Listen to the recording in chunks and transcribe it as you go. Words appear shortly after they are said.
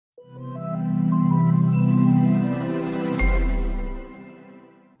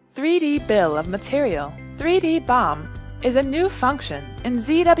3D bill of material, 3D BOM, is a new function in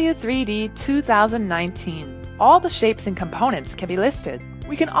ZW3D 2019. All the shapes and components can be listed.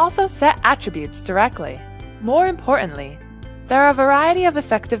 We can also set attributes directly. More importantly, there are a variety of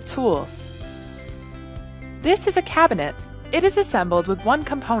effective tools. This is a cabinet. It is assembled with one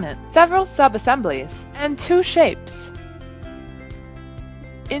component, several sub-assemblies, and two shapes.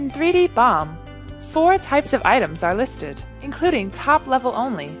 In 3D BOM, 4 types of items are listed, including top level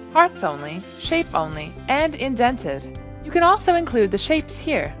only, parts only, shape only, and indented. You can also include the shapes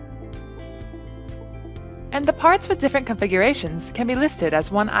here. And the parts with different configurations can be listed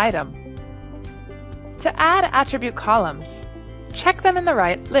as one item. To add attribute columns, check them in the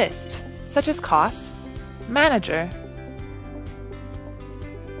right list, such as cost, manager,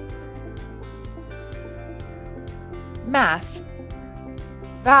 mass,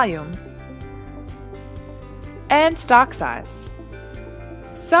 volume, and stock size.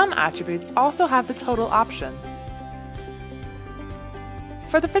 Some attributes also have the total option.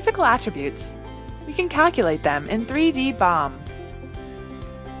 For the physical attributes, we can calculate them in 3D BOM.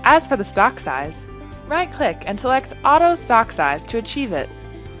 As for the stock size, right-click and select Auto Stock Size to achieve it.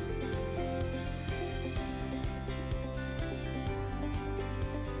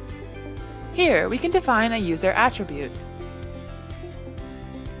 Here, we can define a user attribute.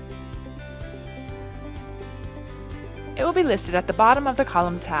 It will be listed at the bottom of the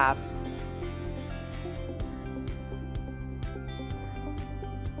column tab.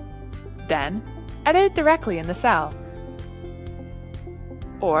 Then, edit it directly in the cell,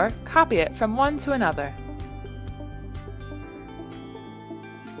 or copy it from one to another.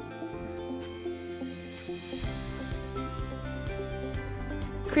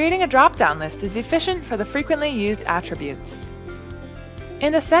 Creating a drop-down list is efficient for the frequently used attributes.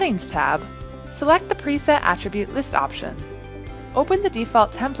 In the Settings tab, select the Preset Attribute List option. Open the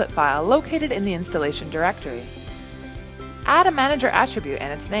default template file located in the installation directory. Add a manager attribute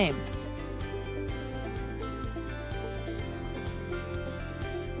and its names.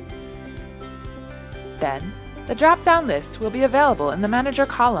 Then, the drop-down list will be available in the Manager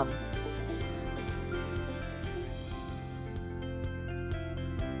column.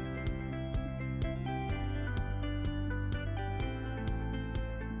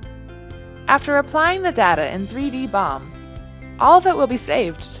 After applying the data in 3D BOM, all of it will be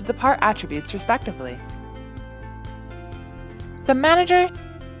saved to the part attributes respectively. The Manager,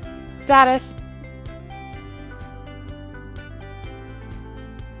 Status,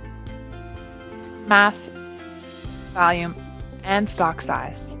 mass, volume, and stock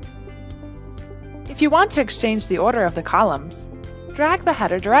size. If you want to exchange the order of the columns, drag the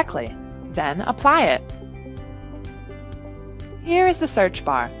header directly, then apply it. Here is the search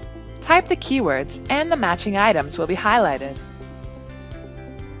bar. Type the keywords and the matching items will be highlighted.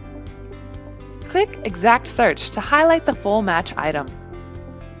 Click Exact Search to highlight the full match item.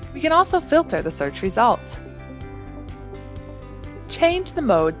 We can also filter the search result. Change the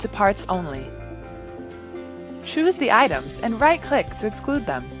mode to Parts Only. Choose the items and right-click to exclude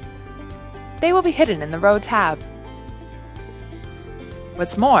them. They will be hidden in the Row tab.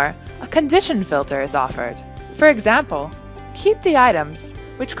 What's more, a condition filter is offered. For example, keep the items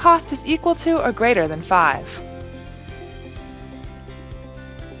which cost is equal to or greater than 5.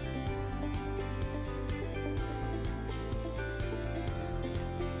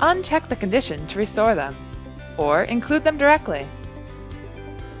 Uncheck the condition to restore them, or include them directly.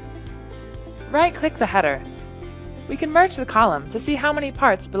 Right-click the header. We can merge the column to see how many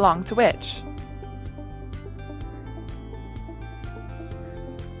parts belong to which.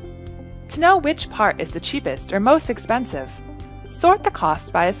 To know which part is the cheapest or most expensive, sort the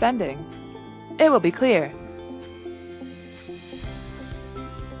cost by ascending. It will be clear.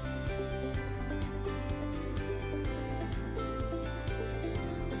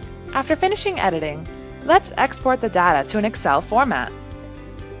 After finishing editing, let's export the data to an Excel format.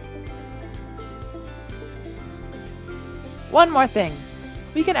 One more thing,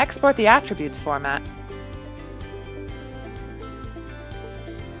 we can export the attributes format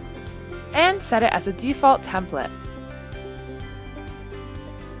and set it as a default template.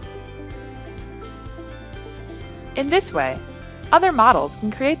 In this way, other models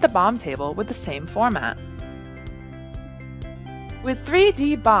can create the BOM table with the same format. With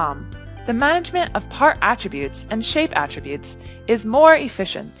 3D BOM, the management of part attributes and shape attributes is more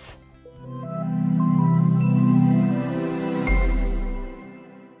efficient.